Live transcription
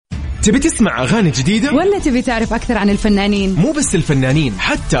تبي تسمع أغاني جديدة؟ ولا تبي تعرف أكثر عن الفنانين؟ مو بس الفنانين،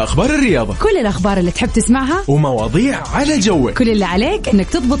 حتى أخبار الرياضة، كل الأخبار اللي تحب تسمعها ومواضيع على جوك. كل اللي عليك إنك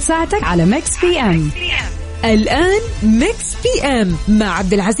تضبط ساعتك على ميكس بي ام. الآن ميكس بي ام مع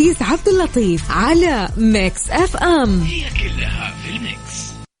عبد العزيز عبد اللطيف على ميكس اف ام. هي كلها في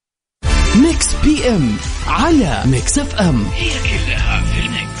الميكس. ميكس بي ام على ميكس اف ام. هي كلها في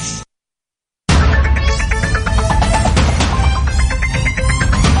الميكس.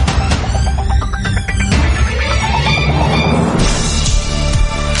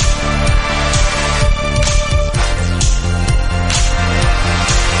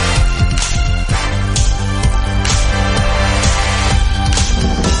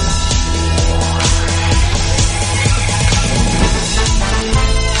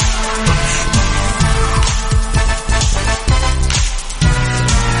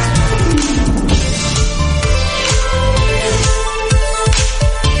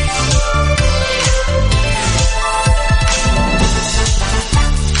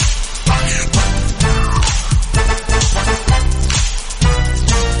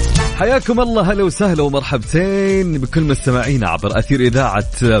 حياكم الله، هلا وسهلا ومرحبتين بكل مستمعينا عبر أثير إذاعة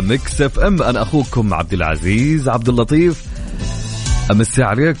ميكس اف ام. أنا أخوكم عبد العزيز عبد اللطيف، أمسي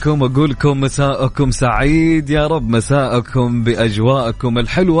عليكم وأقولكم مساءكم سعيد يا رب، مساءكم بأجواءكم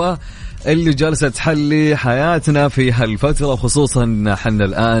الحلوة اللي جالسة تحلي حياتنا في هالفترة، خصوصا حنا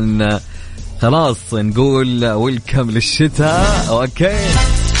الآن خلاص نقول ويلكم للشتاء. أوكي،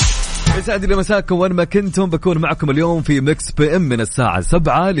 يسعد لي مساكم وين ما كنتم. بكون معكم اليوم في ميكس بي ام من الساعة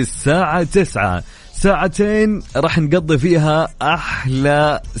 7 للساعة 9، ساعتين راح نقضي فيها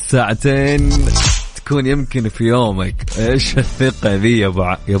أحلى ساعتين تكون يمكن في يومك. إيش الثقة ذي يا أبو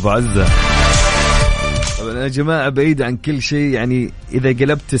عزة؟ طبعا يا جماعة بعيد عن كل شيء، يعني إذا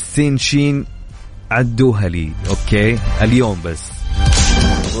قلبت السين شين عدوها لي أوكي اليوم بس.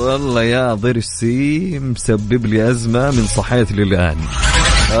 والله يا ضرسي مسبب لي أزمة من صحيت للآن،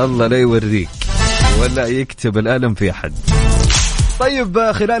 الله لا يوريك ولا يكتب الألم في أحد.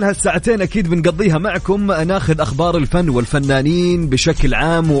 طيب خلال هالساعتين أكيد بنقضيها معكم ناخذ أخبار الفن والفنانين بشكل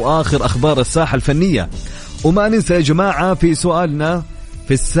عام وآخر أخبار الساحة الفنية. وما ننسى يا جماعة في سؤالنا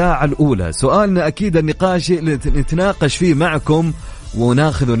في الساعة الأولى، سؤالنا أكيد النقاش اللي نتناقش فيه معكم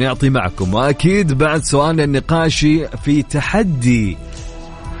وناخذ ونعطي معكم، وأكيد بعد سؤالنا النقاشي في تحدي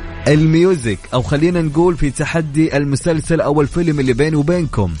الميوزك، أو خلينا نقول في تحدي المسلسل أو الفيلم اللي بيني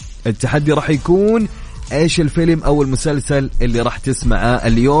وبينكم. التحدي راح يكون إيش الفيلم أو المسلسل اللي راح تسمعه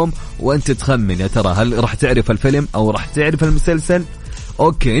اليوم وأنت تخمن يا ترى هل راح تعرف الفيلم أو راح تعرف المسلسل.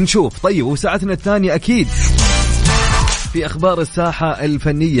 أوكي نشوف. طيب وساعتنا الثانية أكيد في أخبار الساحة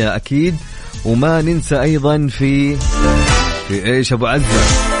الفنية أكيد، وما ننسى أيضا في إيش أبو عزة،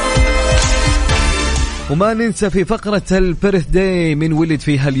 وما ننسى في فقرة البيرث داي من ولد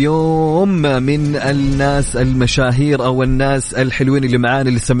فيها اليوم من الناس المشاهير أو الناس الحلوين اللي معانا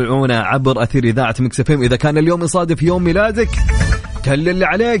اللي سمعونا عبر أثير إذاعة ميكس اف ام. إذا كان اليوم يصادف يوم ميلادك كل اللي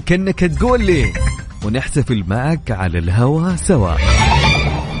عليك إنك تقول لي ونحتفل معك على الهوا سوا.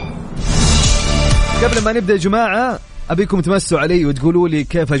 قبل ما نبدأ يا جماعة أبيكم تمسوا علي وتقولوا لي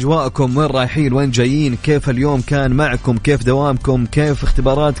كيف أجواءكم، وين رايحين، وين جايين، كيف اليوم كان معكم، كيف دوامكم، كيف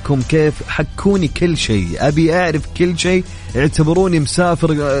اختباراتكم، كيف حكوني كل شيء، أبي أعرف كل شيء. اعتبروني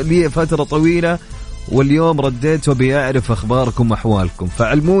مسافر لي فترة طويلة واليوم رديت وأبي أعرف أخباركم وأحوالكم،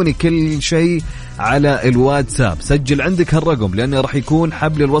 فعلموني كل شيء على الواتساب. سجل عندك هالرقم لأنه راح يكون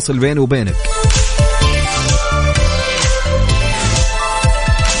حبل الوصل بيني وبينك.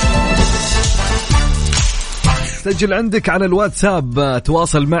 سجل عندك على الواتساب،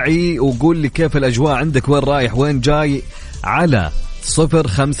 تواصل معي وقول لي كيف الأجواء عندك، وين رايح وين جاي، على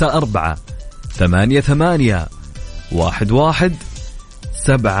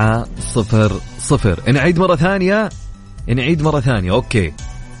 0548811700. نعيد مرة ثانية أوكي،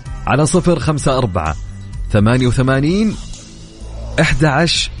 على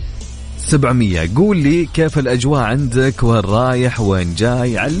 0548811700. قول لي كيف الأجواء عندك، وين رايح وين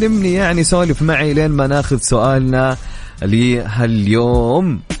جاي، علمني يعني، سولف معي لين ما ناخذ سؤالنا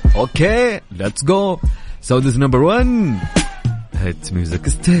لهاليوم. اوكي let's go. So this number 1 hit music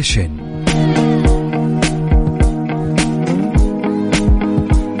station.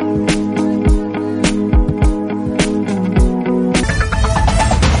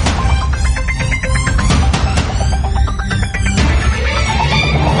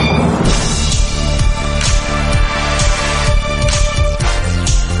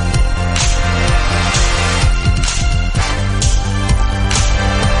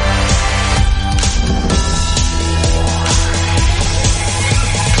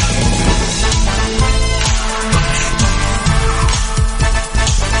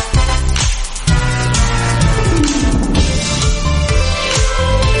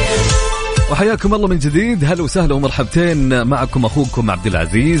 وحياكم الله من جديد. هلا وسهلا ومرحبتين معكم أخوكم عبد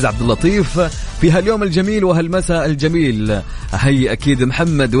العزيز عبد اللطيف في هاليوم الجميل وهالمساء الجميل. أحيي أكيد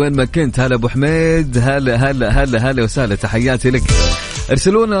محمد وين ما كنت. هلا أبو حميد، هلا وسهلا، تحياتي لك.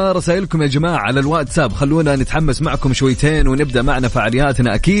 ارسلونا رسائلكم يا جماعة على الواتساب، خلونا نتحمس معكم شويتين ونبدأ معنا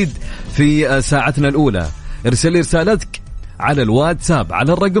فعالياتنا أكيد في ساعتنا الأولى. ارسل رسالتك على الواتساب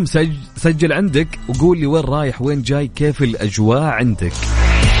على الرقم، سجل عندك وقول لي وين رايح وين جاي كيف الأجواء عندك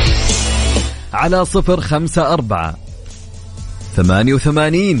على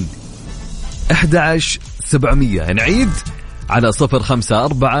 054-88-11700. نعيد على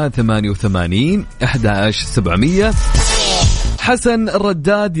 054-88-11700. حسن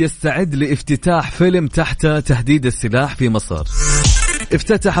الرداد يستعد لافتتاح فيلم تحت تهديد السلاح في مصر.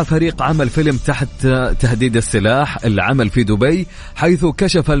 افتتح فريق عمل فيلم تحت تهديد السلاح العمل في دبي، حيث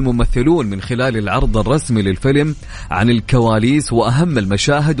كشف الممثلون من خلال العرض الرسمي للفيلم عن الكواليس وأهم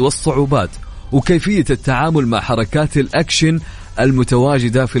المشاهد والصعوبات وكيفية التعامل مع حركات الأكشن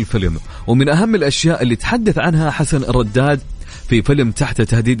المتواجدة في الفيلم. ومن أهم الأشياء اللي تحدث عنها حسن الرداد في فيلم تحت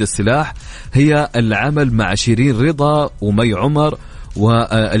تهديد السلاح هي العمل مع شيرين رضا ومي عمر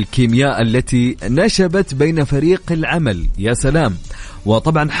والكيمياء التي نشبت بين فريق العمل. يا سلام.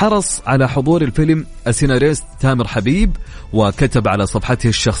 وطبعا حرص على حضور الفيلم السيناريست تامر حبيب، وكتب على صفحته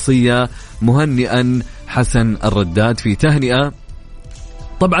الشخصية مهنئا حسن الرداد في تهنئة.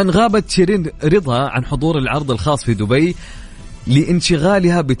 طبعا غابت شيرين رضا عن حضور العرض الخاص في دبي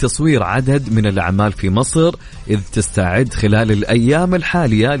لانشغالها بتصوير عدد من الأعمال في مصر، إذ تستعد خلال الأيام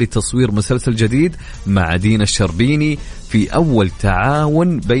الحالية لتصوير مسلسل جديد مع دينا الشربيني في أول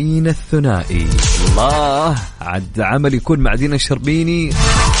تعاون بين الثنائي. الله، عد عمل يكون مع دينا الشربيني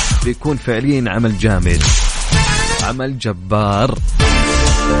بيكون فعليا عمل جامد، عمل جبار.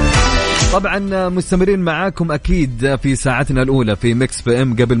 طبعا مستمرين معاكم أكيد في ساعتنا الأولى في ميكس بي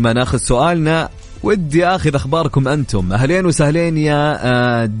ام. قبل ما ناخذ سؤالنا ودي أخذ أخباركم أنتم. أهلين وسهلين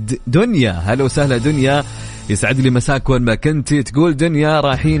يا دنيا، هلا وسهلا دنيا، يسعد لي مساك وين ما كنتي. تقول دنيا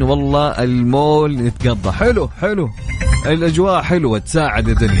رايحين والله المول نتقضى. حلو الأجواء حلوة، تساعد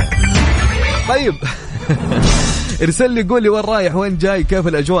يا دنيا. طيب ارسل لي قول لي وين رايح وين جاي كيف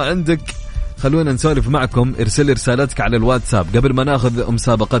الأجواء عندك، خلونا نسولف معكم. ارسل رسالتك على الواتساب قبل ما ناخذ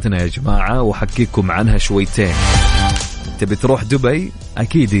مسابقتنا يا جماعة وحكيكم عنها شويتين. تبي تروح دبي؟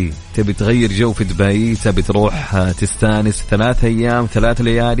 أكيد. تبي تغير جو في دبي؟ تبي تروح تستانس 3 أيام 3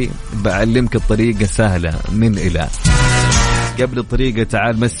 ليالي؟ بعلمك الطريقة سهلة من إلى. قبل الطريقة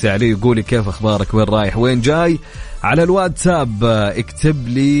تعال مسي علي وقولي كيف أخبارك وين رايح وين جاي على الواتساب. اكتب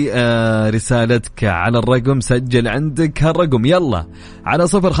لي رسالتك على الرقم، سجل عندك هالرقم يلا على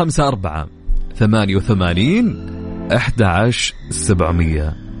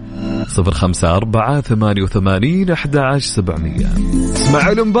 054-88-11700. 054-88-11700. اسمع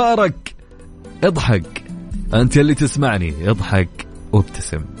المبارك، اضحك أنت اللي تسمعني، اضحك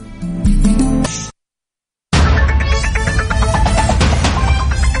وابتسم.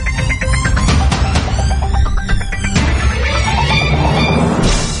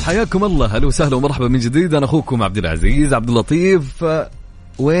 حياكم الله، هلا وسهلا ومرحبا من جديد. أنا أخوكم عبد العزيز عبد اللطيف،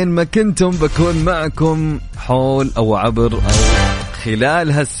 وين ما كنتم بكون معكم حول أو عبر أو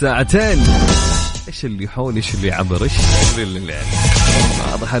خلال هالساعتين. إيش اللي حول إيش اللي عبر إيش اللي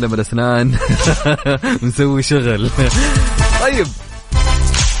واضح أنا من الأسنان مسوي شغل. طيب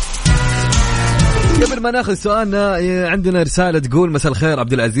قبل ما ناخذ سؤالنا عندنا رسالة تقول مساء الخير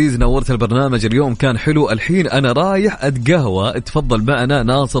عبد العزيز، نورت البرنامج اليوم كان حلو. الحين أنا رايح أتقهوى، اتفضل معنا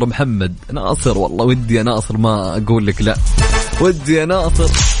ناصر محمد. ناصر والله ودي يا ناصر ما أقول لك لا، ودي يا ناصر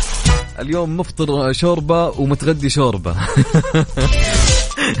اليوم مفطر شوربة ومتغدي شوربة.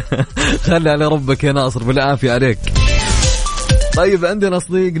 خلي على ربك يا ناصر، بالعافية عليك. طيب عندنا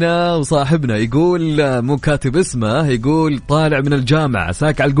صديقنا وصاحبنا يقول مو كاتب اسمه، يقول طالع من الجامعة،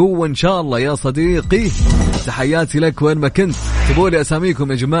 عساك على القوة إن شاء الله يا صديقي، تحياتي لك وين ما كنت. تبولي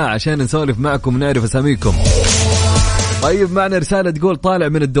أساميكم يا جماعة عشان نسولف معكم ونعرف أساميكم. طيب معنا رسالة تقول طالع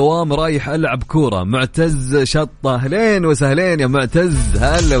من الدوام رايح ألعب كورة. معتز شطة، أهلين وسهلين يا معتز،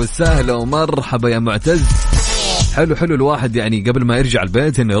 هلا وسهلا ومرحبا يا معتز. حلو الواحد يعني قبل ما يرجع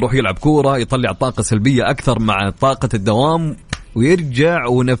البيت إنه يروح يلعب كورة، يطلع طاقة سلبية أكثر مع طاقة الدوام، ويرجع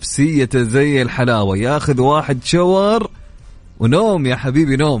ونفسيته زي الحلاوة، ياخذ واحد شاور ونوم يا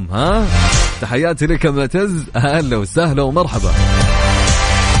حبيبي نوم. ها تحياتي لك يا معتز، هلا وسهلا ومرحبا.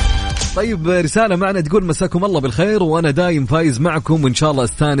 طيب رسالة معنا تقول مساكم الله بالخير، وأنا دايم فايز معكم وإن شاء الله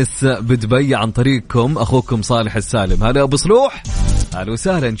استانس بدبي عن طريقكم. أخوكم صالح السالم. هلا أبو صلوح، هلا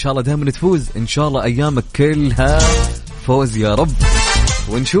وسهلا، إن شاء الله دائما تفوز، إن شاء الله أيامك كلها فوز يا رب.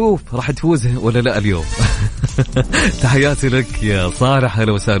 ونشوف راح تفوز ولا لا اليوم. تحياتي لك يا صالح،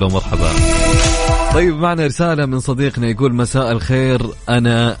 هلا وسهلا ومرحبا. طيب معنا رسالة من صديقنا يقول مساء الخير،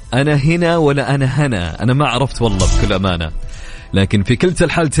 أنا هنا ولا أنا هنا، أنا ما عرفت والله بكل أمانة، لكن في كلتا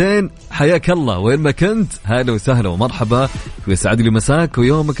الحالتين حياك الله وين ما كنت، هلا وسهلا ومرحبا، ويسعد لي مساك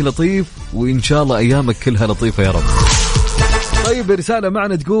ويومك لطيف، وإن شاء الله أيامك كلها لطيفة يا رب. طيب رسالة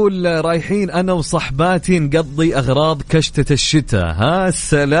معنا تقول رايحين أنا وصحباتي نقضي أغراض كشتة الشتاء. ها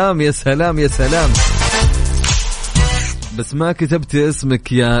سلام يا سلام يا سلام، بس ما كتبت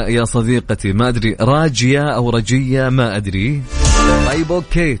اسمك يا صديقتي، ما أدري راجية أو رجية ما أدري. طيب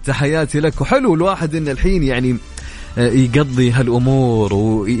أوكي، تحياتي لك. وحلو الواحد إن الحين يعني يقضي هالأمور،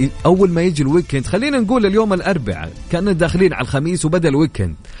 وأول ما يجي الويكند، خلينا نقول اليوم الأربعاء كأننا داخلين على الخميس وبدأ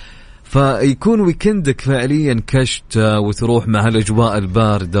الويكند، فيكون ويكندك فعليا كشت وتروح مع الأجواء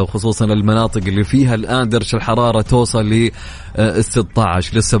الباردة، وخصوصا المناطق اللي فيها الآن درجة الحرارة توصل ل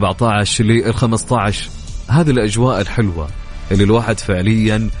 16 ل 17 ل 15. هذه الأجواء الحلوة اللي الواحد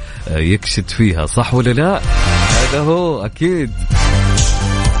فعليا يكشت فيها، صح ولا لا؟ هذا هو أكيد.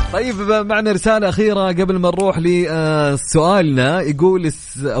 طيب معنا رسالة أخيرة قبل ما نروح لسؤالنا، يقول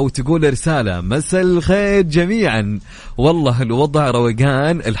أو تقول رسالة مساء الخير جميعا، والله الوضع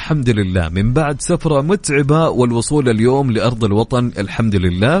روقان الحمد لله من بعد سفرة متعبة والوصول اليوم لأرض الوطن الحمد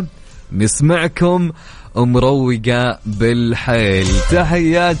لله، نسمعكم ومروقة بالحيل.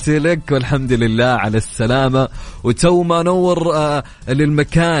 تحياتي لك والحمد لله على السلامة، وتو ما نور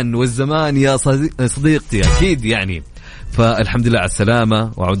للمكان والزمان يا صديقتي أكيد يعني، فالحمد لله على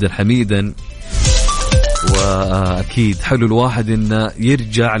السلامة وعودا حميدا. وأكيد حلو الواحد إنه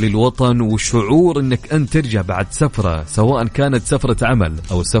يرجع للوطن، وشعور إنك أنت ترجع بعد سفرة، سواء كانت سفرة عمل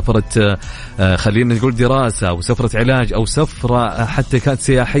أو سفرة خلينا نقول دراسة أو سفرة علاج أو سفرة حتى كانت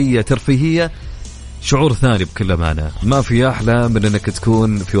سياحية ترفيهية، شعور ثاني بكل أمانة، ما في أحلى من إنك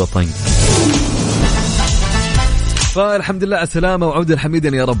تكون في وطنك. فالحمد لله على السلامة وعودا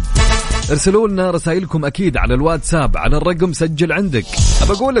حميدا يا رب. ارسلوا لنا رسائلكم أكيد على الواتساب على الرقم، سجل عندك.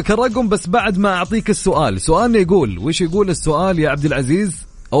 أبى أقول لك الرقم بس بعد ما أعطيك السؤال. سؤالنا يقول، وش يقول السؤال يا عبد العزيز؟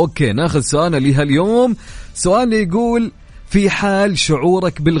 أوكي ناخذ سؤالنا لها اليوم. سؤالنا يقول في حال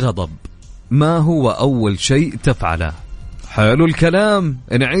شعورك بالغضب ما هو أول شيء تفعله؟ حلو الكلام،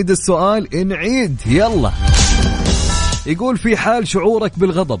 نعيد السؤال، نعيد يلا. يقول في حال شعورك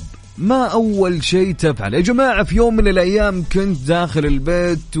بالغضب ما أول شيء تفعل؟ يا جماعة في يوم من الأيام كنت داخل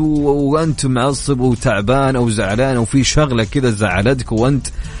البيت وأنت معصب وتعبان أو زعلان أو في شغلة كذا زعلتك، وأنت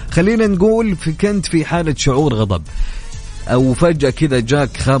خلينا نقول كنت في حالة شعور غضب، أو فجأة كذا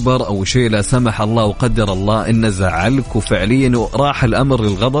جاك خبر أو شيء لا سمح الله وقدر الله إنه زعلك وفعليا راح الأمر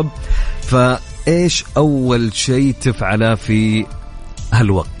للغضب، فإيش أول شيء تفعله في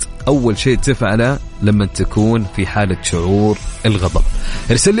هالوقت؟ أول شيء تفعله لما تكون في حالة شعور الغضب؟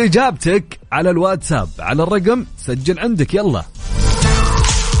 ارسل لي إجابتك على الواتساب على الرقم، سجل عندك يلا.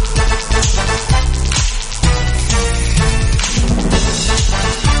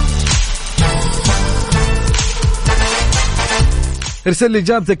 ارسل لي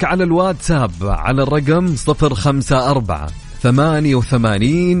إجابتك على الواتساب على الرقم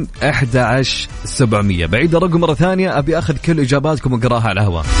 054-88-11-700. بعيد الرقم مرة ثانية، أبي أخذ كل إجاباتكم وقراها على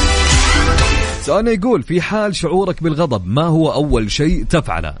الهواء. سؤالنا يقول في حال شعورك بالغضب ما هو أول شيء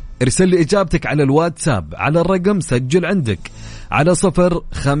تفعله؟ ارسل لي إجابتك على الواتساب على الرقم، سجل عندك على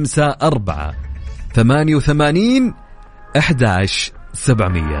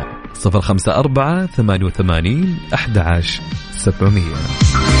 054-88-11-700. 054-88-11-700.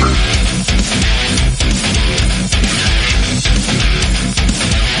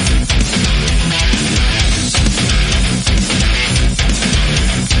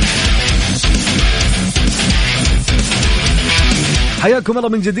 حياكم الله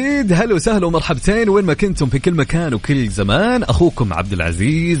من جديد، هلا وسهلا ومرحبتين وين ما كنتم في كل مكان وكل زمان. أخوكم عبد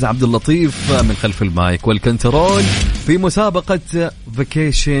العزيز عبد اللطيف من خلف المايك والكنترول في مسابقة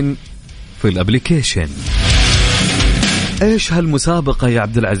فيكيشن في الابليكيشن. ايش هالمسابقة يا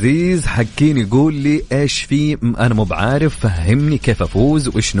عبد العزيز؟ حكيني قول لي ايش في، انا مو بعارف، فهمني كيف افوز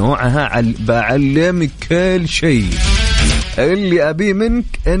وايش نوعها، بعلمك كل شيء. اللي ابي منك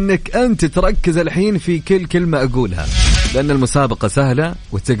انك انت تركز الحين في كل كلمة اقولها، لان المسابقة سهلة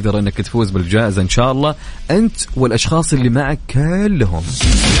وتقدر انك تفوز بالجائزة ان شاء الله انت والاشخاص اللي معك كلهم.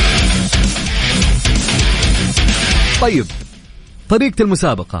 طيب طريقة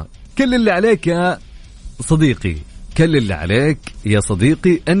المسابقة، كل اللي عليك يا صديقي، كل اللي عليك يا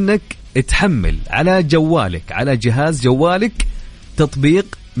صديقي انك تحمل على جوالك، على جهاز جوالك تطبيق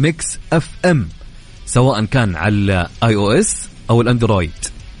ميكس اف ام، سواء كان على اي او اس او الاندرويد.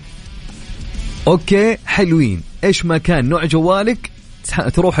 اوكي حلوين، ايش ما كان نوع جوالك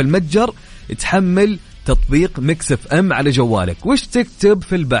تروح المتجر تحمل تطبيق ميكس اف ام على جوالك. وش تكتب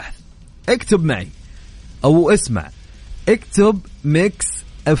في البحث؟ اكتب معي أو اسمع، اكتب ميكس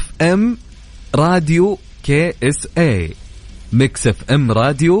اف ام راديو KSA، ميكس اف ام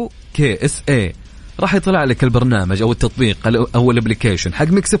راديو KSA، راح يطلع لك البرنامج أو التطبيق أو الابليكيشن حق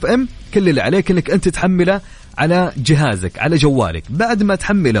ميكس اف ام. كل اللي عليك انك انت تحمله على جهازك على جوالك. بعد ما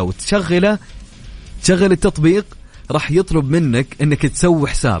تحمله وتشغله، تشغل التطبيق، راح يطلب منك انك تسوي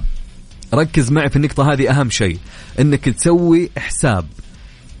حساب. ركز معي في النقطة هذه، أهم شيء انك تسوي حساب،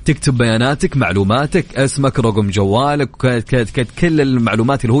 تكتب بياناتك، معلوماتك، اسمك، رقم جوالك، كل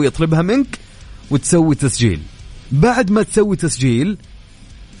المعلومات اللي هو يطلبها منك، وتسوي تسجيل. بعد ما تسوي تسجيل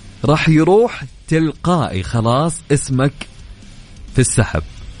راح يروح تلقائي خلاص اسمك في السحب.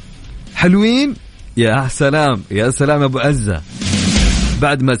 حلوين؟ يا سلام يا سلام أبو عزة.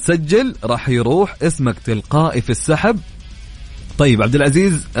 بعد ما تسجل راح يروح اسمك تلقائي في السحب. طيب عبد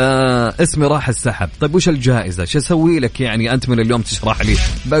العزيز، اسمي راح السحب، طيب وش الجائزة؟ شو أسوي لك يعني أنت من اليوم تشرح لي؟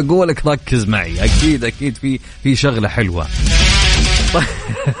 بقولك ركز معي، أكيد في شغلة حلوة.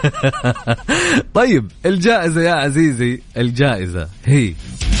 طيب الجائزة يا عزيزي، الجائزة هي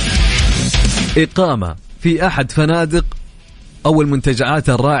إقامة في أحد فنادق أو المنتجعات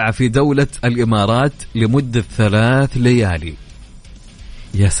الرائعة في دولة الإمارات لمدة 3 ليالي.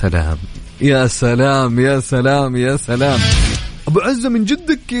 يا سلام يا سلام يا سلام يا سلام أبو عزة، من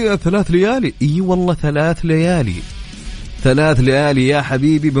جدك 3 ليالي؟ إي والله 3 ليالي، 3 ليالي يا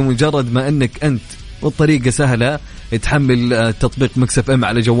حبيبي. بمجرد ما أنك أنت، والطريقة سهلة، تحمل تطبيق ميكس اف ام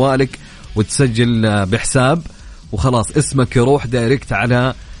على جوالك وتسجل بحساب، وخلاص اسمك يروح دايركت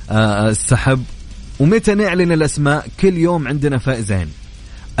على السحب. ومتى نعلن الأسماء؟ كل يوم عندنا فائزين.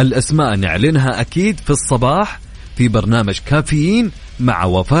 الأسماء نعلنها أكيد في الصباح في برنامج كافيين مع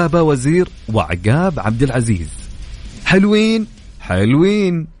وفاء وزير وعقاب عبد العزيز. حلوين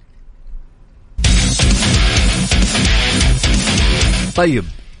حلوين. طيب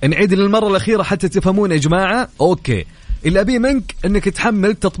نعيد للمرة الأخيرة حتى تفهمون يا جماعة. أوكي، اللي أبي منك أنك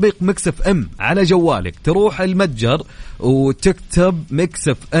تحمل تطبيق ميكس اف ام على جوالك، تروح المتجر وتكتب ميكس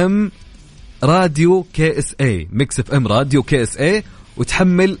اف ام راديو KSA، ميكس اف ام راديو KSA،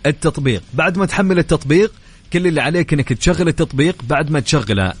 وتحمل التطبيق. بعد ما تحمل التطبيق كل اللي عليك انك تشغل التطبيق. بعد ما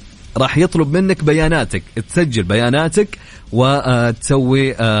تشغله راح يطلب منك بياناتك، تسجل بياناتك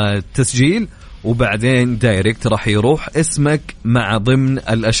وتسوي تسجيل، وبعدين دايركت راح يروح اسمك مع ضمن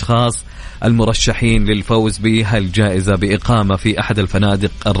الأشخاص المرشحين للفوز بهالجائزة بإقامة في أحد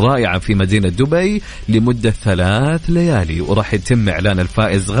الفنادق الرائعة في مدينة دبي لمدة 3 ليالي. وراح يتم إعلان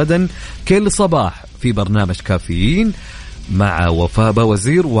الفائز غدا كل صباح في برنامج كافيين مع وفاء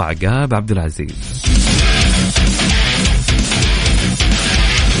وزير وعقاب عبد العزيز.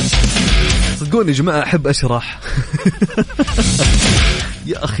 صدقوني يا جماعة أحب أشرح.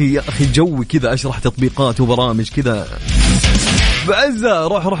 يا أخي جوي كذا، أشرح تطبيقات وبرامج كذا بعزة.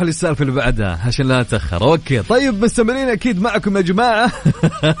 روح للسالفة اللي بعدها عشان لا أتأخر. أوكي طيب، مستمرين أكيد معكم يا جماعة.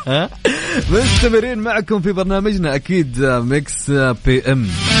 مستمرين معكم في برنامجنا أكيد ميكس بي ام.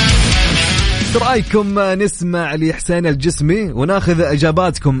 رأيكم نسمع لإحسان الجسمي وناخذ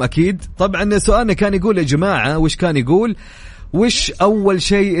إجاباتكم أكيد. طبعا سؤالنا كان يقول يا جماعة، وش كان يقول؟ وش أول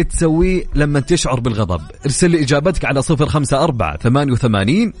شيء تسويه لما تشعر بالغضب؟ ارسل لي إجابتك على 0548811700.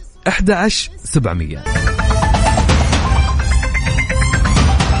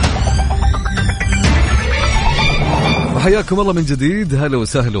 حياكم الله من جديد، هلا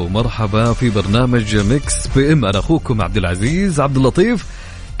وسهلا ومرحبا في برنامج ميكس بي ام. أنا أخوكم عبد العزيز عبد اللطيف.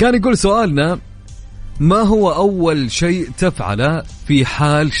 كان يقول سؤالنا: ما هو أول شيء تفعله في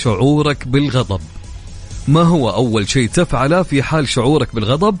حال شعورك بالغضب؟ ما هو أول شيء تفعله في حال شعورك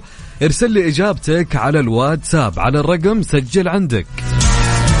بالغضب؟ ارسل لي إجابتك على الواتساب على الرقم، سجل عندك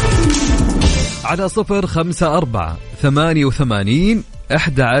على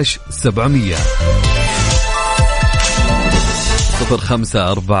 0548811700.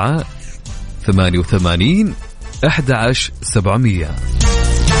 0548811700.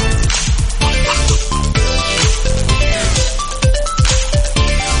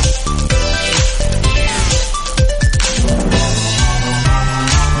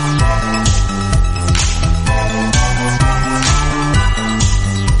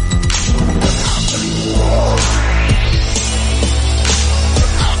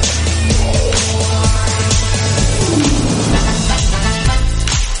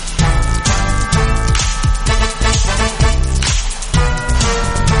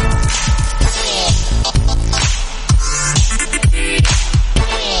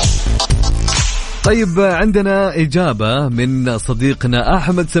 طيب عندنا إجابة من صديقنا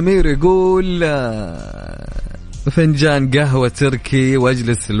أحمد سمير، يقول فنجان قهوة تركي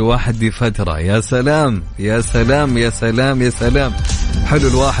واجلس لوحدي فترة. يا سلام يا سلام يا سلام يا سلام، حلو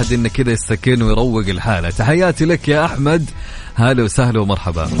الواحد إنه كذا يستكين ويروق الحالة. تحياتي لك يا أحمد، هلا وسهلا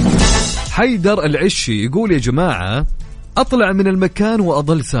ومرحبا. حيدر العشي يقول يا جماعة أطلع من المكان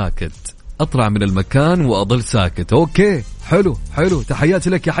وأضل ساكت، أطلع من المكان وأضل ساكت. أوكي حلو حلو، تحياتي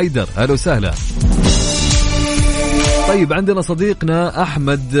لك يا حيدر، هلا وسهلا. طيب عندنا صديقنا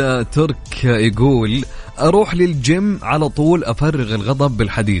أحمد ترك يقول أروح للجيم على طول أفرغ الغضب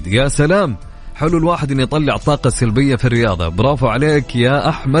بالحديد. يا سلام، حلو الواحد إن يطلع طاقة سلبية في الرياضة. برافو عليك يا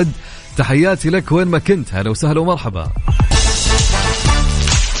أحمد، تحياتي لك وين ما كنت، هلا وسهلا ومرحبا.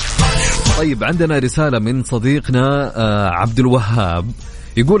 طيب عندنا رسالة من صديقنا عبد الوهاب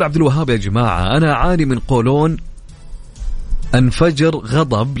يقول عبد الوهاب يا جماعة أنا أعاني من قولون أنفجر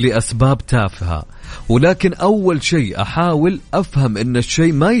غضب لأسباب تافهة، ولكن أول شيء أحاول أفهم أن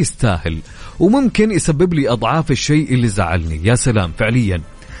الشيء ما يستاهل وممكن يسبب لي أضعاف الشيء اللي زعلني. يا سلام فعليا،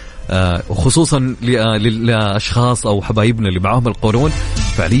 وخصوصا للأشخاص أو حبايبنا اللي معهم القولون،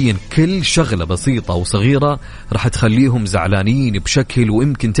 فعليا كل شغلة بسيطة وصغيرة راح تخليهم زعلانين بشكل،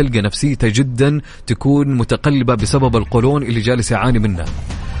 ويمكن تلقى نفسيته جدا تكون متقلبة بسبب القولون اللي جالس يعاني منه.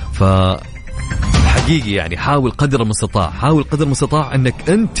 فحقيقي يعني حاول قدر المستطاع، حاول قدر المستطاع أنك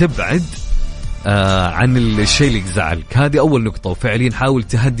أنت تبعد عن الشيء اللي يزعلك. هذه أول نقطة. وفعليا حاول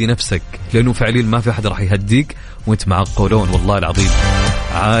تهدي نفسك، لأنه فعليا ما في أحد راح يهديك وانت معك قولون، والله العظيم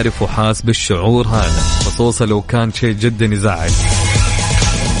عارف وحاس بالشعور هذا، خصوصا لو كان شيء جدا يزعل.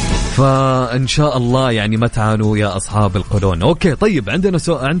 فإن شاء الله يعني ما تعانوا يا أصحاب القولون. أوكي طيب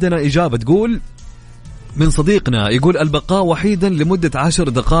عندنا إجابة تقول من صديقنا يقول البقاء وحيدا لمدة 10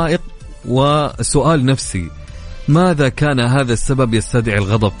 دقائق وسؤال نفسي ماذا كان هذا السبب يستدعي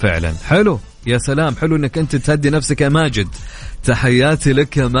الغضب فعلا. حلو يا سلام، حلو انك انت تهدي نفسك يا ماجد، تحياتي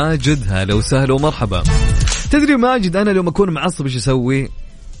لك يا ماجد، هلا وسهلا ومرحبا. تدري ماجد انا لو اكون معصب ايش اسوي؟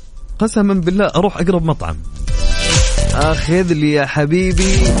 قسما بالله اروح اقرب مطعم اخذ لي يا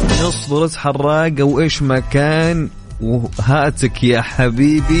حبيبي نص رز حراق او ايش مكان وهاتك يا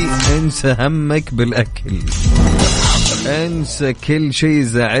حبيبي، انسى همك بالاكل، انسى كل شيء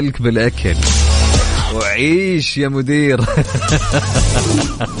زعلك بالاكل وعيش يا مدير.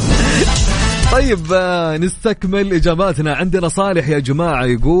 طيب نستكمل إجاباتنا. عندنا صالح يا جماعة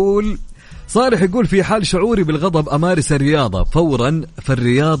يقول، صالح يقول في حال شعوري بالغضب أمارس الرياضة فورا،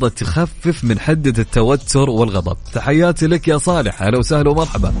 فالرياضة تخفف من حدة التوتر والغضب. تحياتي لك يا صالح، هلا وسهلا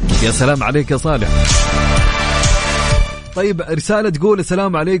ومرحبا. يا سلام عليك يا صالح. طيب رسالة تقول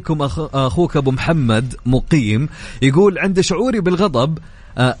السلام عليكم أخوك أبو محمد مقيم، يقول عند شعوري بالغضب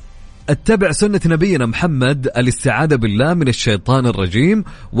اتبع سنة نبينا محمد الاستعاذة بالله من الشيطان الرجيم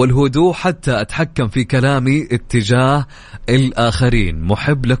والهدوء حتى أتحكم في كلامي اتجاه الآخرين.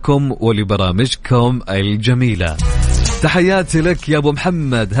 محب لكم ولبرامجكم الجميلة. تحياتي لك يا أبو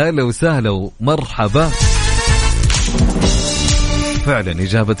محمد، هلا وسهلا ومرحبا. فعلا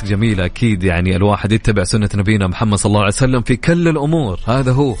إجابتك جميلة، أكيد يعني الواحد يتبع سنة نبينا محمد صلى الله عليه وسلم في كل الأمور،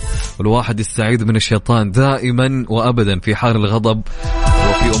 هذا هو. والواحد يستعيذ من الشيطان دائما وأبدا في حال الغضب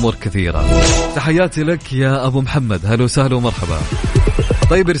وفي أمور كثيرة. تحياتي لك يا أبو محمد، هلا وسهلا ومرحبا.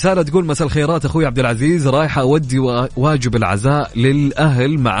 طيب رسالة تقول مساء الخيرات أخوي عبد العزيز، رايحة أودي واجب العزاء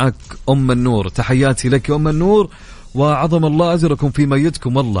للأهل معك أم النور. تحياتي لك يا أم النور، وعظم الله أجركم في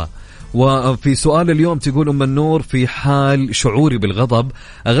ميتكم والله. وفي سؤال اليوم تقول أم النور في حال شعوري بالغضب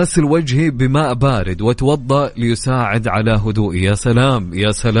أغسل وجهي بماء بارد وأتوضأ ليساعد على هدوئي. يا سلام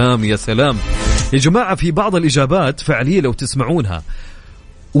يا سلام يا سلام يا جماعة، في بعض الإجابات فعليا لو تسمعونها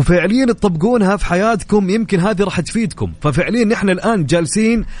وفعليا تطبقونها في حياتكم يمكن هذه راح تفيدكم. ففعليا نحن الآن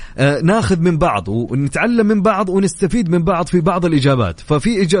جالسين ناخذ من بعض ونتعلم من بعض ونستفيد من بعض في بعض الإجابات.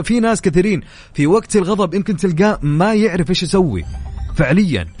 في ناس كثيرين في وقت الغضب يمكن تلقاه ما يعرف إيش يسوي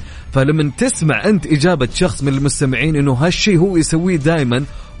فعليا. فلما تسمع أنت إجابة شخص من المستمعين إنه هالشيء هو يسويه دائما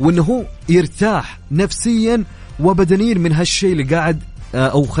وإنه هو يرتاح نفسيا وبدنيا من هالشيء اللي قاعد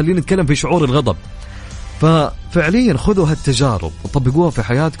أو خلينا نتكلم في شعور الغضب، ففعليا خذوا هالتجارب وطبقوها في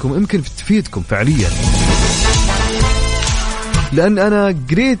حياتكم، يمكن تفيدكم فعليا. لأن أنا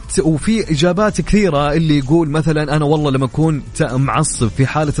قريت وفي إجابات كثيرة اللي يقول مثلا أنا والله لما أكون معصب في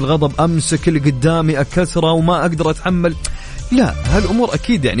حالة الغضب أمسك اللي قدامي أكسره وما أقدر أتحمل. لا، هالأمور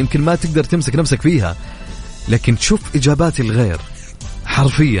أكيد يعني يمكن ما تقدر تمسك نفسك فيها، لكن تشوف إجابات الغير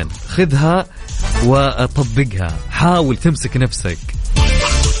حرفيا خذها وطبقها، حاول تمسك نفسك.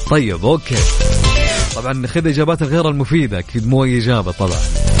 طيب أوكي، طبعا خذ إجابات الغير المفيدة أكيد، مو أي إجابة طبعا.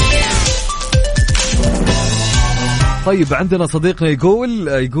 طيب عندنا صديقنا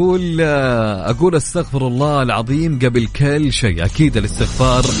يقول أقول استغفر الله العظيم قبل كل شيء. أكيد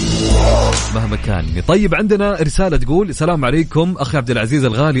الاستغفار مهما كان. طيب عندنا رسالة تقول السلام عليكم أخي عبد العزيز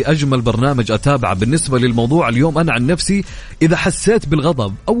الغالي، أجمل برنامج أتابعه. بالنسبة للموضوع اليوم أنا عن نفسي إذا حسيت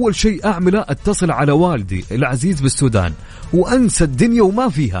بالغضب أول شيء أعمله أتصل على والدي العزيز بالسودان وأنسى الدنيا وما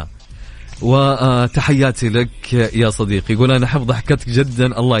فيها. وتحياتي لك يا صديقي. يقول أنا أحب ضحكتك جدا،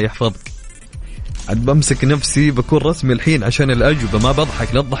 الله يحفظك. عاد بمسك نفسي بكون رسمي الحين عشان الأجوبة، ما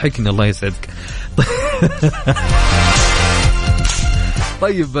بضحك، لا تضحكني الله يسعدك.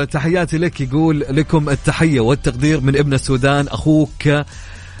 طيب تحياتي لك. يقول لكم التحية والتقدير من ابن السودان أخوك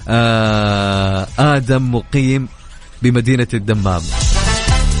آدم مقيم بمدينة الدمام.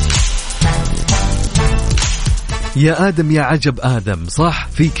 يا آدم يا عجب آدم، صح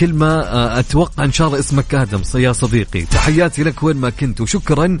في كلمة أتوقع إن شاء الله اسمك آدم يا صديقي. تحياتي لك وين ما كنت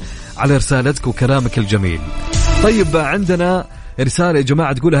وشكرا على رسالتك وكلامك الجميل. طيب عندنا رسالة يا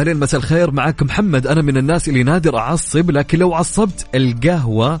جماعة تقول أهلين مساء الخير، معاكم محمد. أنا من الناس اللي نادر أعصب، لكن لو عصبت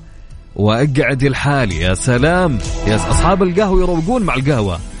القهوة وأقعد الحالي. يا سلام يا أصحاب القهوة يروقون مع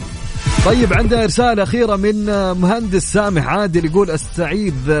القهوة. طيب عندنا رسالة أخيرة من مهندس سامح عادل يقول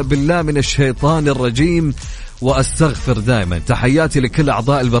أستعيذ بالله من الشيطان الرجيم وأستغفر دائما. تحياتي لكل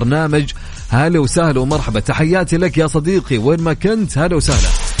أعضاء البرنامج، هلا وسهلا ومرحبا. تحياتي لك يا صديقي وين ما كنت، هلا وسهلا.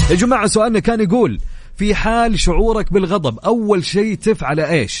 يا جماعة سؤالنا كان يقول في حال شعورك بالغضب أول شيء تفعله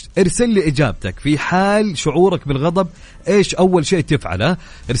إيش؟ ارسل لي إجابتك. في حال شعورك بالغضب إيش أول شيء تفعله؟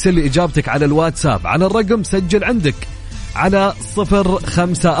 ارسل لي إجابتك على الواتساب على الرقم، سجل عندك على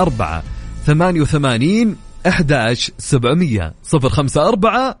 054 88 11700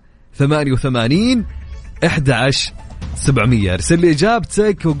 054 88 11700. ارسل لي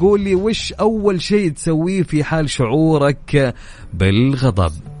إجابتك وقول لي وش أول شيء تسويه في حال شعورك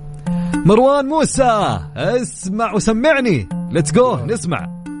بالغضب. مروان موسى اسمع وسمعني، ليتس جو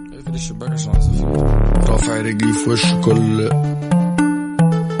نسمع. رافع رجلي في وش كل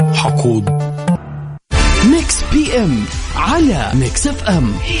حقود. ميكس بي ام على ميكس اف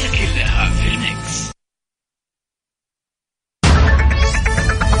ام، هي كلها في الميكس.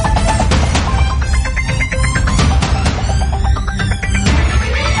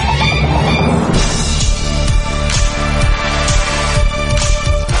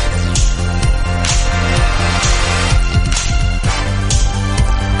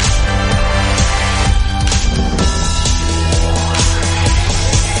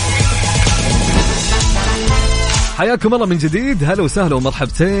 حياكم الله من جديد، هلا وسهلا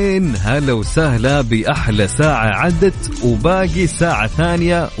ومرحبتين، هلا وسهلا بأحلى ساعة عدت وباقي ساعة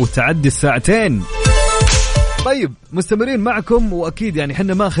ثانية وتعدي الساعتين. طيب مستمرين معكم، وأكيد يعني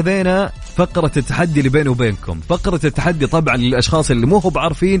حنا ما خذينا فقرة التحدي اللي بيني وبينكم. فقرة التحدي طبعا للأشخاص اللي مو هو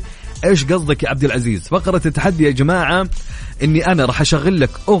بعرفين إيش قصدك يا عبد العزيز. فقرة التحدي يا جماعة إني أنا راح أشغل لك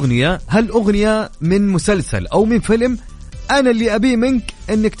أغنية، هل أغنية من مسلسل أو من فيلم. أنا اللي أبيه منك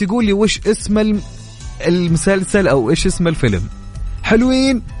إنك تقول لي وش اسم المسلسل أو إيش اسم الفيلم.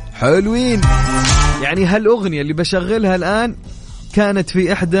 حلوين حلوين. يعني هالأغنية اللي بشغلها الآن كانت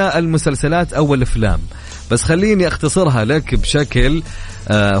في إحدى المسلسلات أو الأفلام، بس خليني أختصرها لك بشكل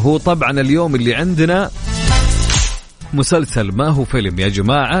هو طبعا اليوم اللي عندنا مسلسل، ما هو فيلم يا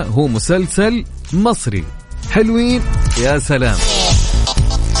جماعة، هو مسلسل مصري. حلوين يا سلام.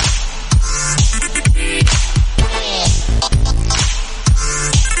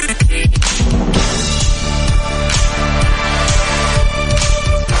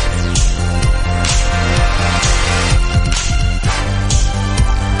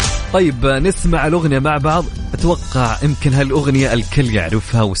 طيب نسمع الأغنية مع بعض. أتوقع يمكن هالأغنية الكل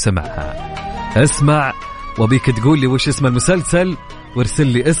يعرفها وسمعها. اسمع وبيك تقول لي وش اسم المسلسل، وارسل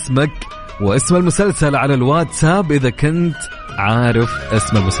لي اسمك واسم المسلسل على الواتساب إذا كنت عارف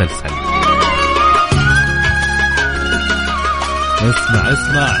اسم المسلسل.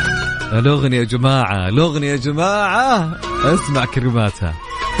 اسمع الأغنية يا جماعة، الأغنية يا جماعة، اسمع كلماتها.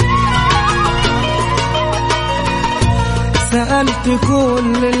 سألت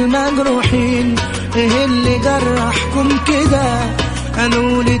كل المجروحين ايه اللي جرحكم كده،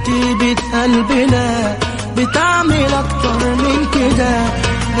 قالوا لي طيبة قلبنا بتعمل اكتر من كده.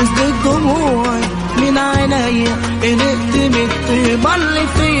 نزلت دموعي من عينيا، قلقت من الطيبة اللي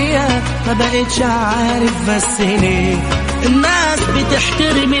فيا، ما بقتش عارف بس ليه الناس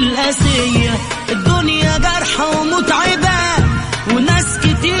بتحترم القاسية. الدنيا جرحة ومتعبة وناس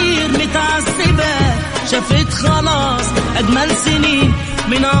كتير متعذبة، شافت خلاص أجمل سنين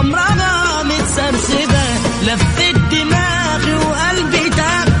من عمرها متسرسبة. لفت دماغي وقلبي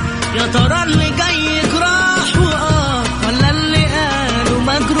تاب، يا ترى اللي جاي جراح ولا اللي قالوا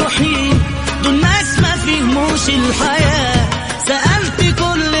مجروحين. دول ناس ما فيهموش الحياة سألت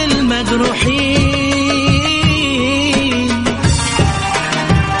كل المجروحين.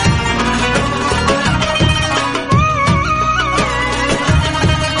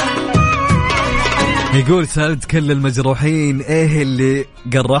 يقول سألت كل المجروحين ايه اللي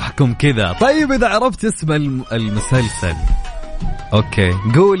جرحكم كذا. طيب اذا عرفت اسم المسلسل اوكي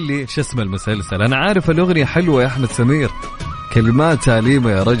قول لي شو اسم المسلسل. انا عارف الاغنية حلوة يا احمد سمير، كلماتها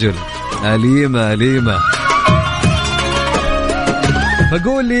أليمة يا رجل، أليمة.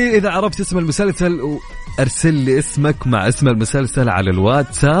 فقول لي اذا عرفت اسم المسلسل وارسل لي اسمك مع اسم المسلسل على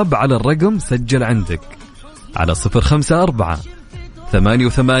الواتساب على الرقم سجل عندك على 054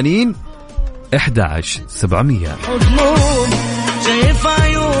 88 11700. حضنهم شايف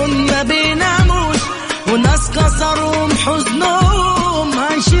عيون ما بيناموش وناس كسرهم حزنهم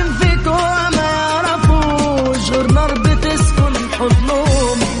عايشين في توه ما يعرفوش غير نار بتسكن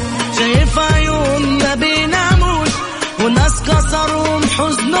حضنهم. شايف عيون ما بيناموش وناس كسرهم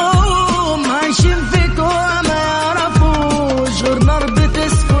حزنهم عايشين في توه ما يعرفوش غير نار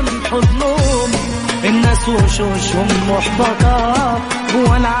بتسكن حضنهم. الناس وشوشهم محبطة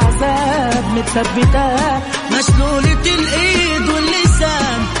جوا العذاب متثبتة مشلولة الإيد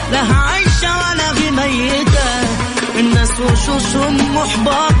واللسان لها عايشة ولا غي ميتة. الناس وشوشهم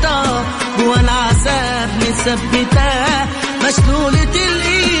محبطة جوا العذاب متثبتة مشلولة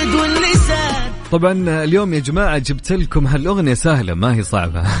الإيد واللسان. طبعا اليوم يا جماعة جبت لكم هالأغنية سهلة ما هي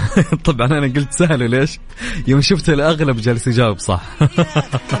صعبة. طبعا أنا قلت سهلة ليش؟ يوم شفت الأغلب جالس يجاوب صح.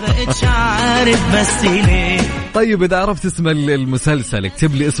 بقيتش عارف بس ليه. طيب إذا عرفت اسم المسلسل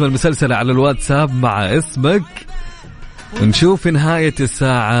اكتب لي اسم المسلسل على الواتساب مع اسمك ونشوف في نهاية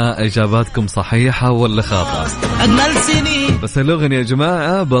الساعة إجاباتكم صحيحة ولا خاطئة. أجمل سنين بس الأغنية يا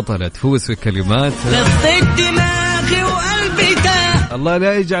جماعة بطلة تفوز في كلمات لفيت دماغي وقلبي تاه. الله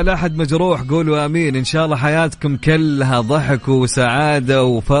لا يجعل أحد مجروح. قولوا آمين. إن شاء الله حياتكم كلها ضحك وسعادة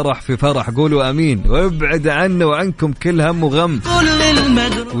وفرح في فرح. قولوا آمين. وابعد عنا وعنكم كل هم وغم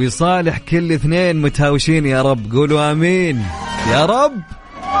ويصالح كل اثنين متهاوشين يا رب. قولوا آمين يا رب.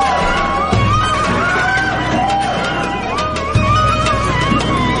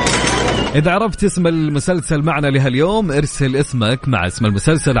 إذا عرفت اسم المسلسل معنا لهاليوم ارسل اسمك مع اسم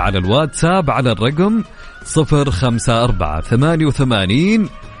المسلسل على الواتساب على الرقم 054 88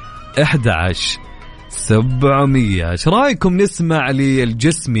 11700. ايش رايكم نسمع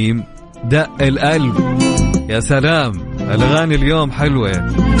للجسمي دق القلب؟ يا سلام الأغاني اليوم حلوة،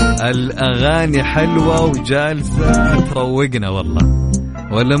 الأغاني حلوة وجالسة تروقنا والله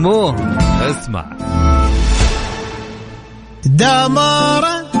ولا مو؟ اسمع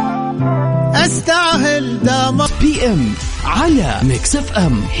دمارة استاهل دمار بي ام على ميكس اف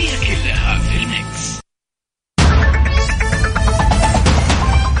ام، هي كلها في الميكس.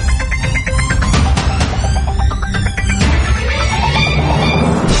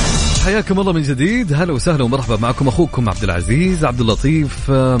 حياكم الله من جديد. هلا وسهلا ومرحبا معكم اخوكم عبد العزيز عبد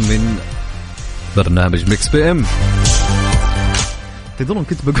اللطيف من برنامج ميكس بي ام. تدرون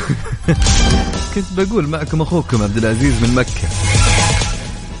كنت بقول معكم اخوكم عبد العزيز من مكة.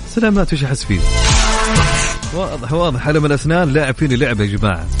 سلامات وش احس فيه؟ واضح حلم الاسنان لاعب فيني لعبة يا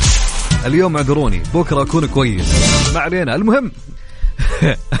جماعة. اليوم اعذروني بكرة اكون كويس ما علينا. المهم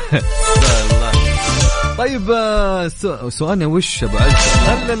طيب سؤالنا وش بعد؟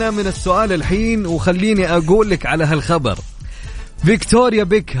 خلنا من السؤال الحين وخليني أقول لك على هالخبر. فيكتوريا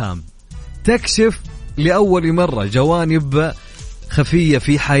بيكهام تكشف لأول مرة جوانب خفية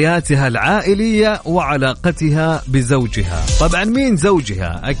في حياتها العائلية وعلاقتها بزوجها. طبعا مين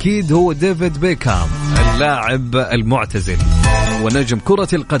زوجها؟ أكيد هو ديفيد بيكهام اللاعب المعتزل ونجم كرة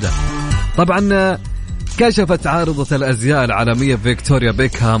القدم. طبعا كشفت عارضة الأزياء العالمية فيكتوريا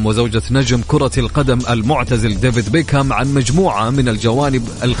بيكهام وزوجة نجم كرة القدم المعتزل ديفيد بيكهام عن مجموعة من الجوانب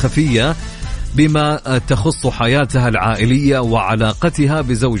الخفية بما تخص حياتها العائلية وعلاقتها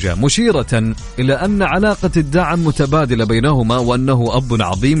بزوجها، مشيرة إلى أن علاقة الدعم متبادلة بينهما وأنه أب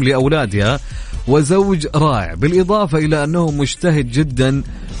عظيم لأولادها وزوج رائع، بالإضافة إلى أنه مجتهد جدا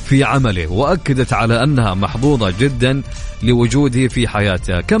في عمله، وأكدت على أنها محظوظة جدا لوجوده في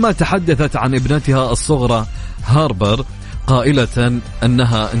حياتها. كما تحدثت عن ابنتها الصغرى هاربر قائلة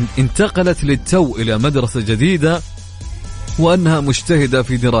أنها انتقلت للتو إلى مدرسة جديدة وأنها مجتهدة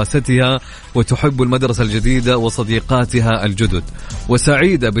في دراستها وتحب المدرسة الجديدة وصديقاتها الجدد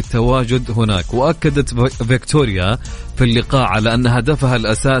وسعيدة بالتواجد هناك. وأكدت فيكتوريا في اللقاء على أن هدفها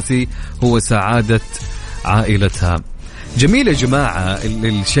الأساسي هو سعادة عائلتها. جميل يا جماعة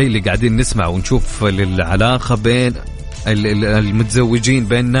الشيء اللي قاعدين نسمع ونشوف العلاقة بين المتزوجين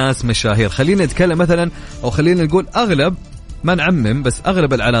بين ناس مشاهير. خلينا نتكلم مثلا أو خلينا نقول أغلب ما نعمم بس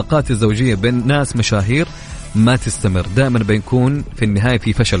أغلب العلاقات الزوجية بين ناس مشاهير ما تستمر، دائما بيكون في النهاية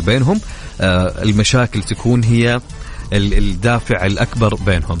في فشل بينهم. المشاكل تكون هي الدافع الأكبر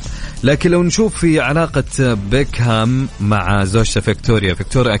بينهم. لكن لو نشوف في علاقة بيكهام مع زوجته فيكتوريا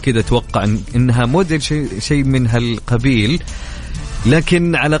أكيد أتوقع إنها موديل شيء من هالقبيل،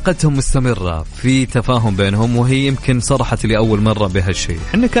 لكن علاقتهم مستمرة في تفاهم بينهم، وهي يمكن صرحت لأول مرة بهالشيء.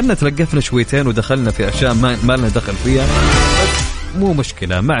 إحنا كنا تلقفنا شويتين ودخلنا في أشياء ما لنا دخل فيها، مو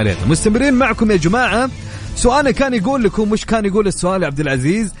مشكلة، ما علينا. مستمرين معكم يا جماعة. سؤالنا كان يقول لكم، مش كان يقول السؤال يا عبد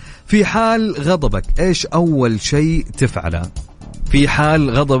العزيز، في حال غضبك إيش أول شيء تفعله؟ في حال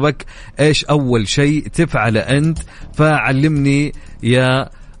غضبك إيش أول شيء تفعله أنت؟ فعلمني يا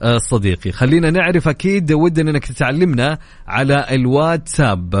صديقي. خلينا نعرف، أكيد ودنا أنك تتعلمنا على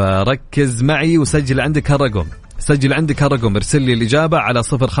الواتساب. ركز معي وسجل عندك هالرقم، سجل عندك هالرقم، ارسل لي الإجابة على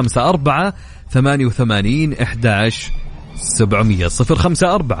 054-88-11-700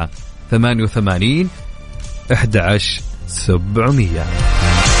 054-88-11-700.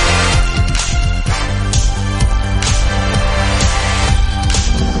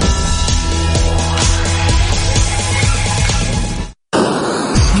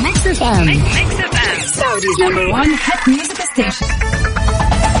 Mix FM. Saudi's #1 hit music station.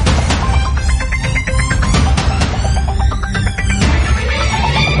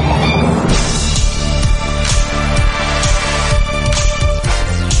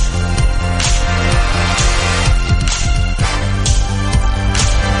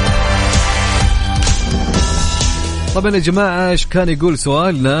 طبعا يا جماعة ايش كان يقول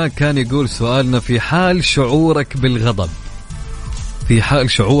سؤالنا؟ كان يقول سؤالنا في حال شعورك بالغضب، في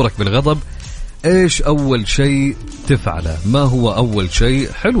حال شعورك بالغضب ايش اول شيء تفعله؟ ما هو اول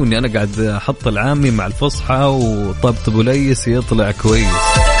شيء؟ حلو اني انا قاعد احط العامي مع الفصحى وطبطب وليس يطلع كويس.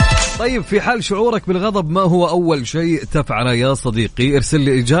 طيب في حال شعورك بالغضب ما هو اول شيء تفعله يا صديقي؟ ارسل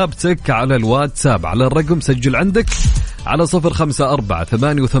لي اجابتك على الواتساب على الرقم، سجل عندك على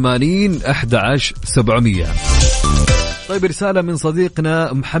 054-88-11-700. طيب رسالة من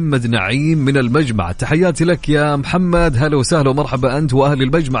صديقنا محمد نعيم من المجمع. تحياتي لك يا محمد، هلا وسهلا ومرحبا أنت وأهل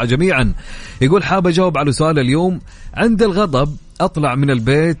المجمع جميعا. يقول حاب أجاوب على سؤال اليوم، عند الغضب أطلع من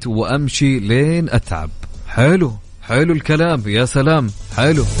البيت وأمشي لين أتعب. حلو الكلام، يا سلام،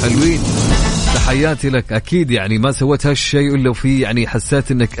 حلوين. تحياتي لك. أكيد يعني ما سويت هالشيء إلا في يعني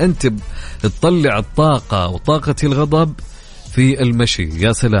حسيت أنك أنت تطلع الطاقة وطاقة الغضب في المشي.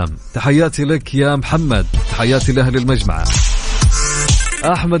 يا سلام، تحياتي لك يا محمد، تحياتي لأهل المجمع.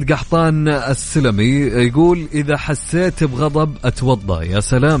 أحمد قحطان السلمي يقول إذا حسيت بغضب أتوضأ. يا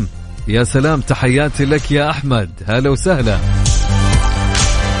سلام يا سلام، تحياتي لك يا أحمد، هلا وسهلا.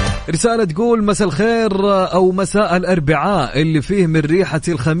 رسالة تقول مساء الخير أو مساء الأربعاء اللي فيه من ريحة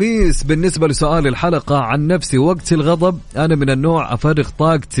الخميس. بالنسبة لسؤال الحلقة، عن نفسي وقت الغضب أنا من النوع أفرغ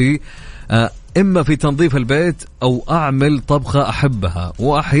طاقتي إما في تنظيف البيت أو أعمل طبخة أحبها،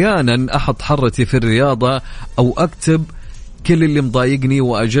 وأحيانا أحط حرتي في الرياضة أو أكتب كل اللي مضايقني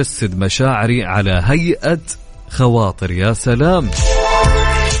وأجسد مشاعري على هيئة خواطر. يا سلام.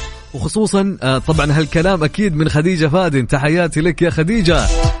 وخصوصا طبعا هالكلام أكيد من خديجة فادن. تحياتي لك يا خديجة،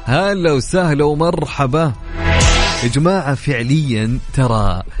 هلا وسهلا ومرحبا. يا جماعة فعليا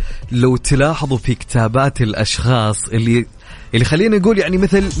ترى لو تلاحظوا في كتابات الأشخاص اللي خلينا نقول يعني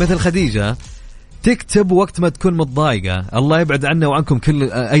مثل خديجة، تكتب وقت ما تكون متضايقة، الله يبعد عنا وعنكم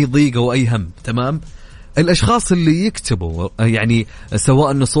كل أي ضيقة وأي هم، تمام؟ الأشخاص اللي يكتبوا يعني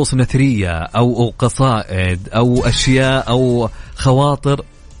سواء نصوص نثرية أو قصائد أو أشياء أو خواطر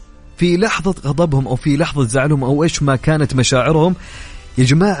في لحظة غضبهم أو في لحظة زعلهم أو إيش ما كانت مشاعرهم، يا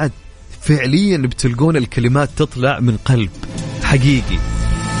جماعة فعليا بتلقون الكلمات تطلع من قلب حقيقي،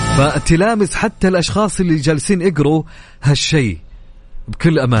 فتلامس حتى الأشخاص اللي جالسين يقروا هالشيء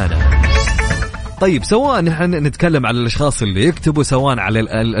بكل أمانة. طيب سواء نحن نتكلم على الأشخاص اللي يكتبوا، سواء على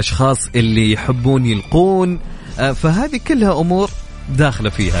الأشخاص اللي يحبون يلقون، فهذه كلها أمور داخلة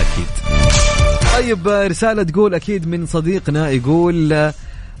فيها أكيد. طيب رسالة تقول أكيد من صديقنا، يقول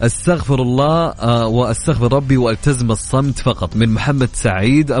استغفر الله واستغفر ربي والتزم الصمت فقط، من محمد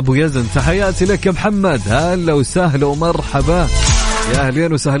سعيد أبو يزن. تحياتي لك يا محمد، هلا وسهلا ومرحبا، يا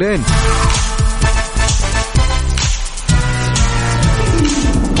أهلين وسهلين.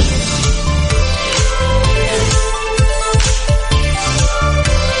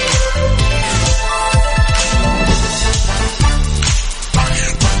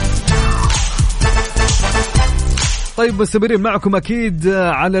 طيب مستمرين معكم أكيد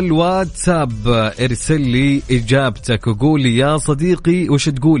على الواتساب. ارسل لي إجابتك وقول لي يا صديقي وش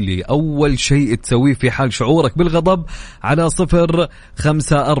تقول لي أول شيء تسويه في حال شعورك بالغضب على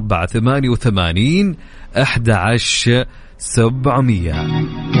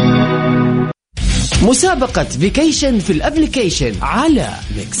 054-88-11-700. مسابقة فيكيشن في الابليكيشن على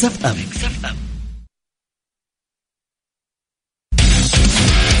ميكس اف ام.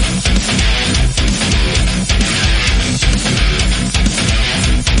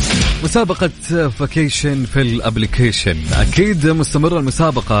 مسابقة فيكيشن في الابليكيشن أكيد مستمرة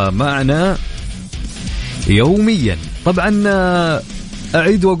المسابقة معنا يوميا. طبعا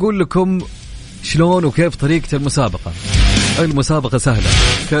أعيد وأقول لكم شلون وكيف طريقة المسابقة. المسابقة سهلة،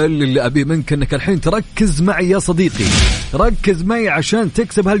 كل اللي أبي منك أنك الحين تركز معي يا صديقي، ركز معي عشان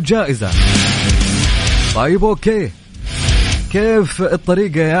تكسب هالجائزة. طيب أوكي، كيف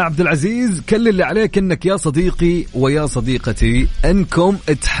الطريقة يا عبد العزيز؟ كل اللي عليك أنك يا صديقي ويا صديقتي أنكم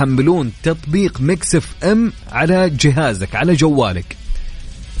تحملون تطبيق ميكس اف ام على جهازك، على جوالك،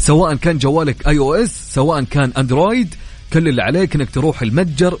 سواء كان جوالك اي او اس سواء كان اندرويد. كل اللي عليك انك تروح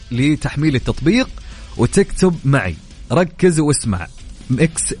المتجر لتحميل التطبيق وتكتب معي، ركز واسمع،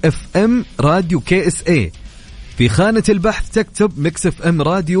 ميكس اف ام راديو كي اس اي. في خانة البحث تكتب ميكس اف ام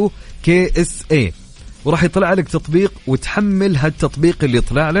راديو كي اس اي، وراح يطلع لك تطبيق وتحمل هالتطبيق اللي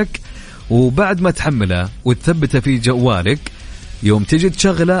يطلع لك. وبعد ما تحمله وتثبته في جوالك، يوم تجي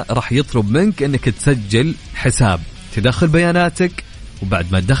تشغله راح يطلب منك انك تسجل حساب، تدخل بياناتك، وبعد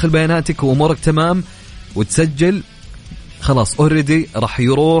ما تدخل بياناتك وامورك تمام وتسجل، خلاص اوريدي راح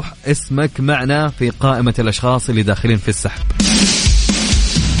يروح اسمك معنا في قائمة الاشخاص اللي داخلين في السحب.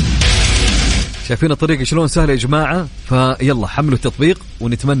 شايفين الطريقة شلون سهلة يا جماعة؟ فيلا حملوا التطبيق،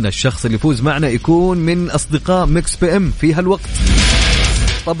 ونتمنى الشخص اللي يفوز معنا يكون من أصدقاء ميكس بي ام في هالوقت.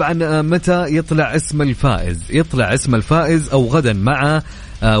 طبعا متى يطلع اسم الفائز؟ يطلع اسم الفائز أو غدا مع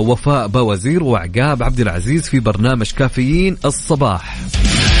وفاء بوزير وعقاب عبد العزيز في برنامج كافيين الصباح.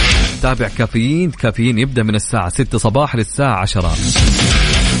 تابع كافيين يبدأ من الساعة 6 صباح للساعة 10.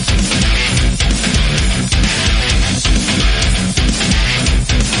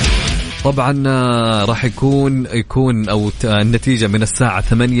 طبعا راح يكون أو النتيجة من الساعة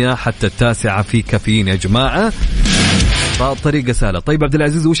 8 حتى 9 في كافيين يا جماعة. فالطريقة سهلة. طيب عبد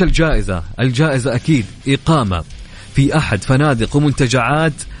العزيز، وش الجائزة؟ الجائزة أكيد إقامة في أحد فنادق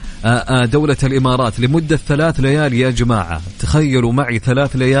ومنتجعات دولة الإمارات لمدة 3 ليالي يا جماعة. تخيلوا معي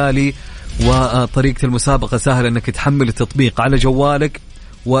 3 ليالي. وطريقة المسابقة سهلة، أنك تحمل التطبيق على جوالك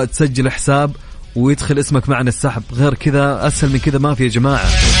وتسجل حساب ويدخل اسمك معنا السحب. غير كذا أسهل من كذا ما في يا جماعة.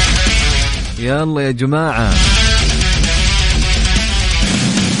 يلا يا جماعة.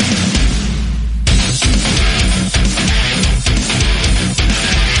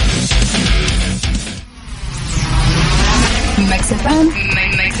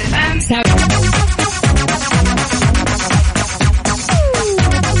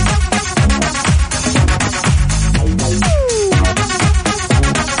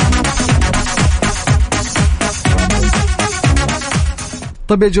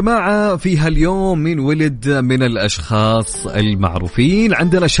 طيب يا جماعة، في هاليوم مين ولد من الأشخاص المعروفين؟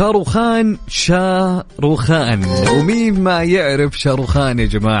 عندنا شاروخان. ومين ما يعرف شاروخان يا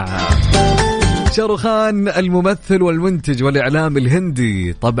جماعة؟ شاروخان الممثل والمنتج والإعلام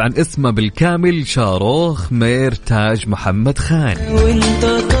الهندي. طبعا اسمه بالكامل شاروخ مير تاج محمد خان.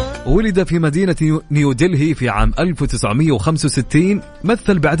 ولد في مدينة نيودلهي في عام 1965.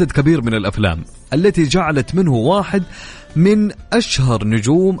 مثل بعدد كبير من الأفلام التي جعلت منه واحد من أشهر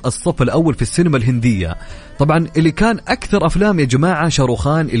نجوم الصف الأول في السينما الهندية. طبعا اللي كان أكثر أفلام يا جماعة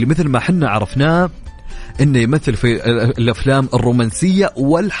شاروخان، اللي مثل ما حنا عرفناه إنه يمثل في الأفلام الرومانسية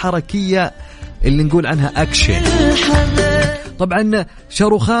والحركية اللي نقول عنها أكشن. طبعا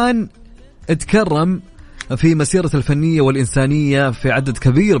شاروخان اتكرم في مسيرة الفنية والإنسانية في عدد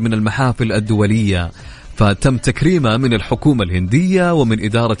كبير من المحافل الدولية، فتم تكريمه من الحكومة الهندية ومن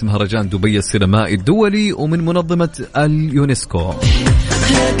إدارة مهرجان دبي السينمائي الدولي ومن منظمة اليونسكو.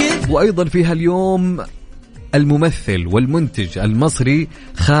 وأيضا في هاليوم الممثل والمنتج المصري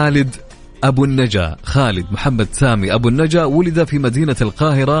خالد أبو النجا، خالد محمد سامي أبو النجا، ولد في مدينة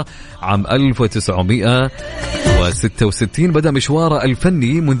القاهرة عام 1966. بدأ مشواره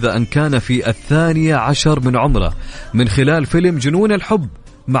الفني منذ أن كان في 12 من عمره من خلال فيلم جنون الحب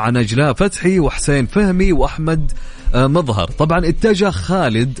مع نجلاء فتحي وحسين فهمي وأحمد مظهر. طبعا اتجه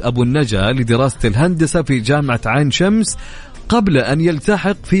خالد أبو النجا لدراسة الهندسة في جامعة عين شمس قبل أن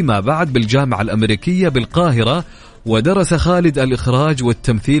يلتحق فيما بعد بالجامعة الأمريكية بالقاهرة. ودرس خالد الإخراج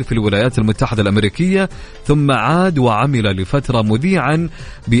والتمثيل في الولايات المتحدة الأمريكية، ثم عاد وعمل لفترة مذيعا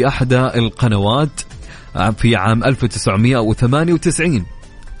بأحدى القنوات في عام 1998.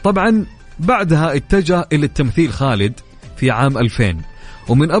 طبعا بعدها اتجه إلى التمثيل خالد في عام 2000،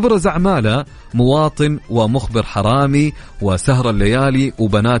 ومن أبرز أعماله مواطن ومخبر حرامي وسهر الليالي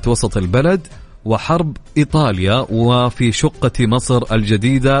وبنات وسط البلد وحرب إيطاليا وفي شقة مصر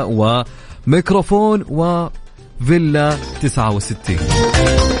الجديدة وميكروفون وفيلا 69.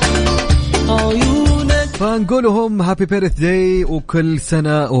 فنقولهم هابي بيرث داي وكل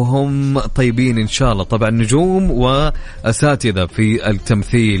سنة وهم طيبين إن شاء الله. طبعا نجوم وأساتذة في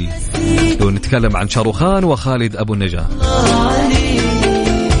التمثيل، لو نتكلم عن شاروخان وخالد أبو النجاة.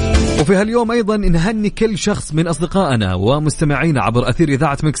 وفي هاليوم أيضا نهني كل شخص من أصدقائنا ومستمعينا عبر أثير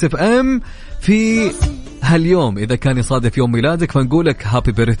إذاعة ميكس اف ام في هاليوم. إذا كان يصادف يوم ميلادك فنقولك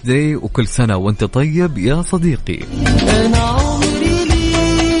هابي بيرث داي وكل سنة وانت طيب يا صديقي.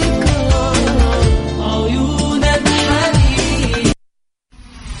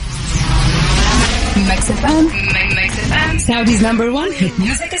 Mix FM, Saudi's #1 hit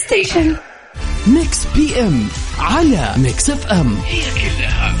music station. ميكس بي ام على ميكس اف ام، هي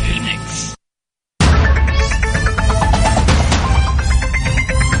كلها في الميكس.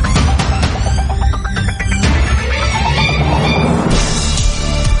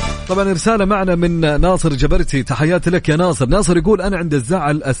 طبعا رسالة معنا من ناصر جبرتي، تحياتي لك يا ناصر. ناصر يقول أنا عند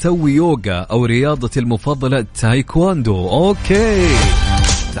الزعل أسوي يوغا أو رياضتي المفضلة تايكواندو. أوكي،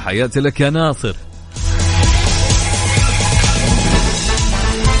 تحياتي لك يا ناصر.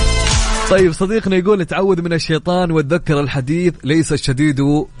 طيب صديقنا يقول تعوذ من الشيطان وتذكر الحديث ليس الشديد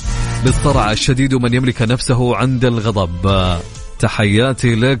بالصرع، الشديد من يملك نفسه عند الغضب.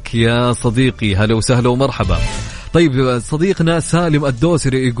 تحياتي لك يا صديقي، هلا وسهلا ومرحبا. طيب صديقنا سالم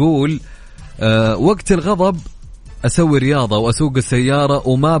الدوسري يقول وقت الغضب أسوي رياضة وأسوق السيارة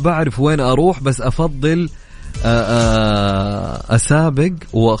وما بعرف وين أروح، بس أفضل أسابق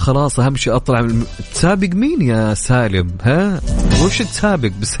وخلاص أهم شيء أطلع. تسابق مين يا سالم؟ ها وش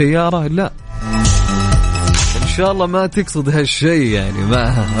تسابق بالسيارة؟ لا إن شاء الله ما تقصد هالشيء يعني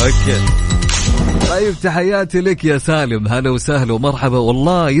ما. أوكي طيب تحياتي لك يا سالم، هلا وسهلا ومرحبا.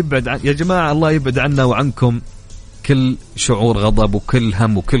 والله يبعد يا جماعة، الله يبعد عنا وعنكم كل شعور غضب وكل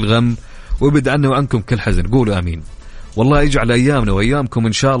هم وكل غم، ويبعد عنا وعنكم كل حزن. قولوا آمين. والله يجعل أيامنا وأيامكم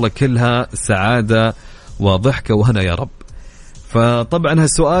إن شاء الله كلها سعادة وضحكة وهنا يا رب. فطبعا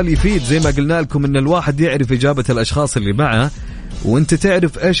هالسؤال يفيد زي ما قلنا لكم إن الواحد يعرف إجابة الأشخاص اللي معه، وانت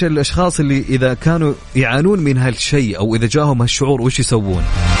تعرف إيش الأشخاص اللي إذا كانوا يعانون من هالشيء أو إذا جاهم هالشعور وش يسوون.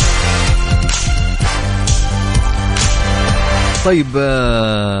 طيب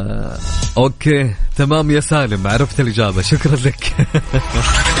أوكي تمام يا سالم، عرفت الإجابة، شكرا لك.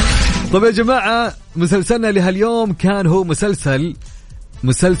 طيب يا جماعة مسلسلنا لهاليوم كان هو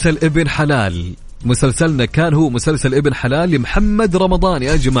مسلسل ابن حلال. مسلسلنا كان هو مسلسل ابن حلال لمحمد رمضان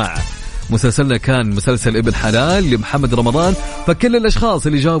يا جماعة. مسلسلنا كان مسلسل ابن حلال لمحمد رمضان. فكل الأشخاص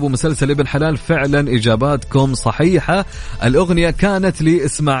اللي جابوا مسلسل ابن حلال فعلا إجاباتكم صحيحة. الأغنية كانت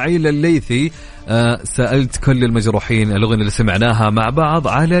لإسماعيل الليثي، سألت كل المجروحين، الأغنية اللي سمعناها مع بعض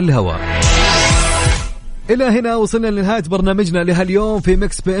على الهواء. إلى هنا وصلنا لنهاية برنامجنا لهاليوم في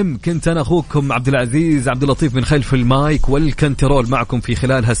ميكس بي ام. كنت أنا أخوكم عبد العزيز عبد اللطيف من خلف المايك والكنترول معكم في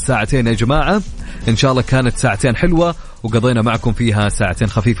خلال هالساعتين يا جماعة. إن شاء الله كانت ساعتين حلوة وقضينا معكم فيها ساعتين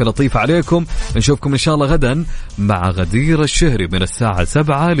خفيفة لطيفة عليكم. نشوفكم إن شاء الله غدا مع غدير الشهري من الساعة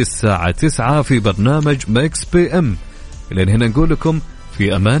 7 للساعة 9 في برنامج ميكس بي ام. لأن هنا نقول لكم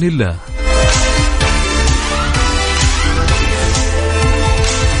في أمان الله.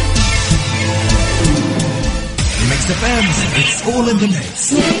 It's all in the mix.